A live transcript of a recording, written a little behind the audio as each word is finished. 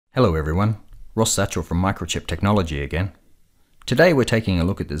Hello everyone, Ross Satchell from Microchip Technology again. Today we're taking a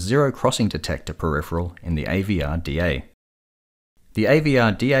look at the zero crossing detector peripheral in the AVR-DA. The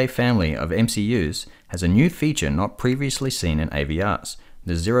AVR-DA family of MCUs has a new feature not previously seen in AVRs,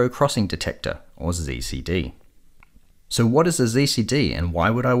 the zero crossing detector, or ZCD. So what is a ZCD and why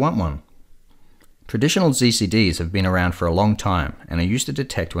would I want one? Traditional ZCDs have been around for a long time and are used to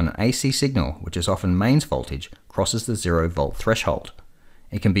detect when an AC signal, which is often mains voltage, crosses the 0 volt threshold.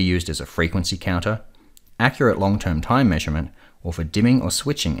 It can be used as a frequency counter, accurate long-term time measurement, or for dimming or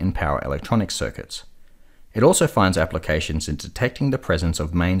switching in power electronics circuits. It also finds applications in detecting the presence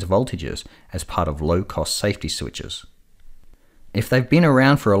of mains voltages as part of low-cost safety switches. If they've been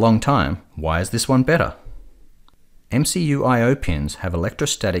around for a long time, why is this one better? MCU I/O pins have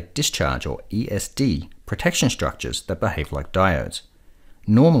electrostatic discharge, or ESD, protection structures that behave like diodes.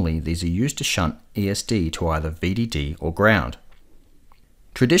 Normally, these are used to shunt ESD to either VDD or ground.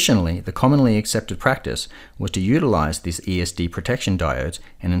 Traditionally, the commonly accepted practice was to utilize these ESD protection diodes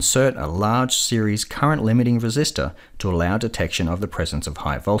and insert a large series current limiting resistor to allow detection of the presence of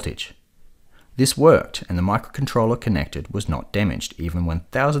high voltage. This worked, and the microcontroller connected was not damaged even when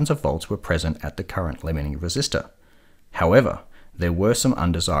thousands of volts were present at the current limiting resistor. However, there were some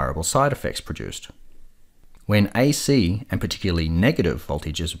undesirable side effects produced. When AC and particularly negative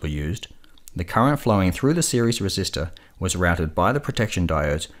voltages were used, the current flowing through the series resistor was routed by the protection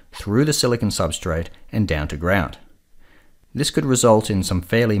diodes through the silicon substrate and down to ground. This could result in some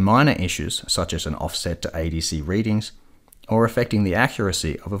fairly minor issues, such as an offset to ADC readings, or affecting the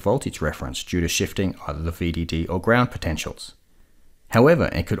accuracy of a voltage reference due to shifting either the VDD or ground potentials. However,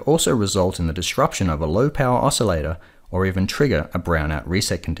 it could also result in the disruption of a low-power oscillator or even trigger a brownout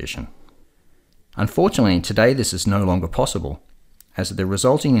reset condition. Unfortunately, today this is no longer possible, as the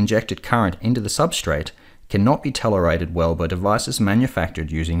resulting injected current into the substrate cannot be tolerated well by devices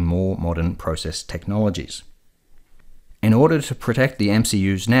manufactured using more modern process technologies. In order to protect the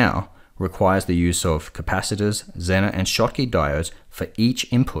MCUs now, requires the use of capacitors, Zener and Schottky diodes for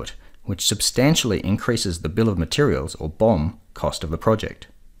each input, which substantially increases the bill of materials, or BOM, cost of the project.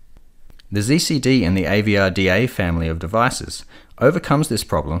 The ZCD and the AVR-DA family of devices overcomes this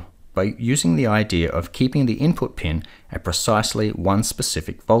problem by using the idea of keeping the input pin at precisely one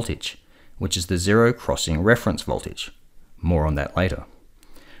specific voltage, which is the zero crossing reference voltage. More on that later.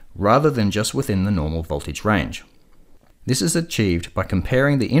 Rather than just within the normal voltage range. This is achieved by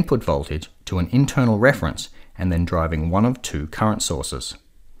comparing the input voltage to an internal reference and then driving one of two current sources.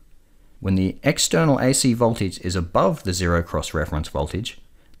 When the external AC voltage is above the zero cross reference voltage,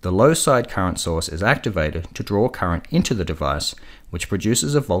 the low side current source is activated to draw current into the device, which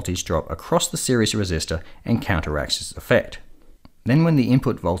produces a voltage drop across the series resistor and counteracts its effect. Then when the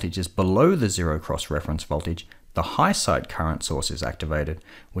input voltage is below the zero cross reference voltage, the high side current source is activated,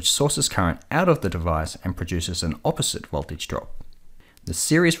 which sources current out of the device and produces an opposite voltage drop. The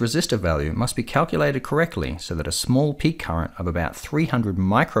series resistor value must be calculated correctly so that a small peak current of about 300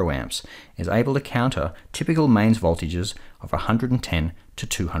 microamps is able to counter typical mains voltages of 110 to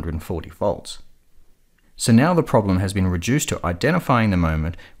 240 volts. So now the problem has been reduced to identifying the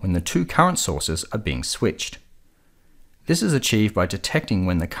moment when the two current sources are being switched. This is achieved by detecting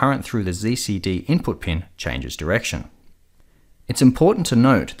when the current through the ZCD input pin changes direction. It's important to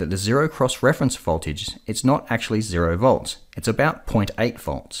note that the zero cross reference voltage is not actually 0 volts, it's about 0.8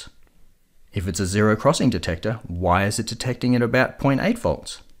 volts. If it's a zero crossing detector, why is it detecting at about 0.8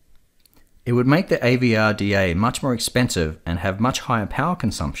 volts? It would make the AVR-DA much more expensive and have much higher power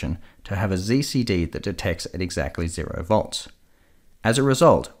consumption to have a ZCD that detects at exactly 0 volts. As a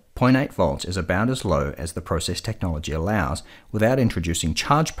result, 0.8 volts is about as low as the process technology allows without introducing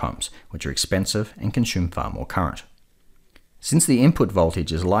charge pumps, which are expensive and consume far more current. Since the input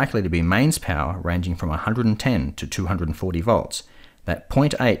voltage is likely to be mains power ranging from 110 to 240 volts, that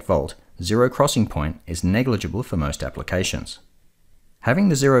 0.8 volt zero crossing point is negligible for most applications. Having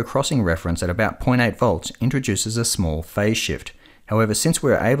the zero crossing reference at about 0.8 volts introduces a small phase shift. However, since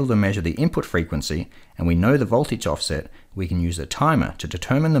we're able to measure the input frequency and we know the voltage offset, we can use a timer to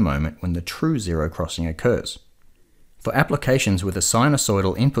determine the moment when the true zero crossing occurs. For applications with a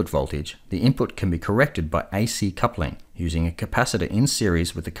sinusoidal input voltage, the input can be corrected by AC coupling, using a capacitor in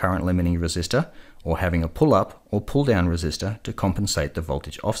series with the current limiting resistor, or having a pull-up or pull-down resistor to compensate the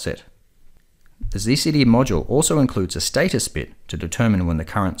voltage offset. The ZCD module also includes a status bit to determine when the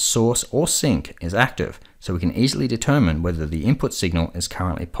current source or sink is active, so we can easily determine whether the input signal is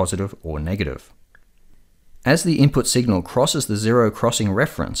currently positive or negative. As the input signal crosses the zero crossing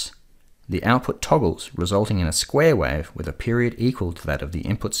reference, the output toggles, resulting in a square wave with a period equal to that of the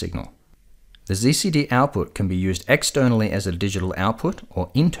input signal. The ZCD output can be used externally as a digital output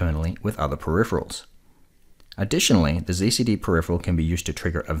or internally with other peripherals. Additionally, the ZCD peripheral can be used to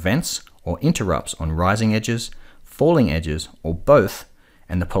trigger events or interrupts on rising edges, falling edges, or both,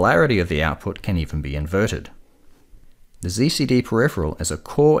 and the polarity of the output can even be inverted. The ZCD peripheral is a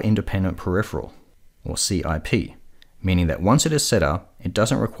core independent peripheral, or CIP, meaning that once it is set up, it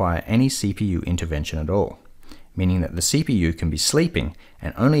doesn't require any CPU intervention at all, meaning that the CPU can be sleeping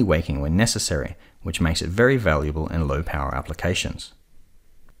and only waking when necessary, which makes it very valuable in low power applications.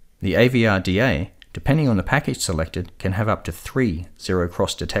 The AVR-DA, depending on the package selected, can have up to 3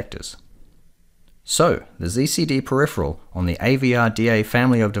 zero-cross detectors. So, the ZCD peripheral on the AVR-DA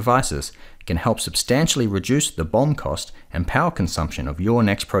family of devices can help substantially reduce the BOM cost and power consumption of your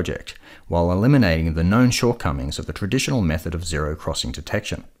next project, while eliminating the known shortcomings of the traditional method of zero-crossing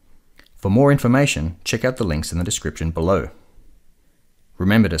detection. For more information, check out the links in the description below.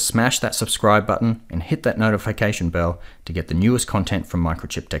 Remember to smash that subscribe button and hit that notification bell to get the newest content from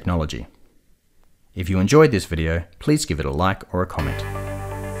Microchip Technology. If you enjoyed this video, please give it a like or a comment.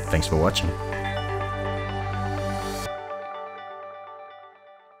 Thanks for watching.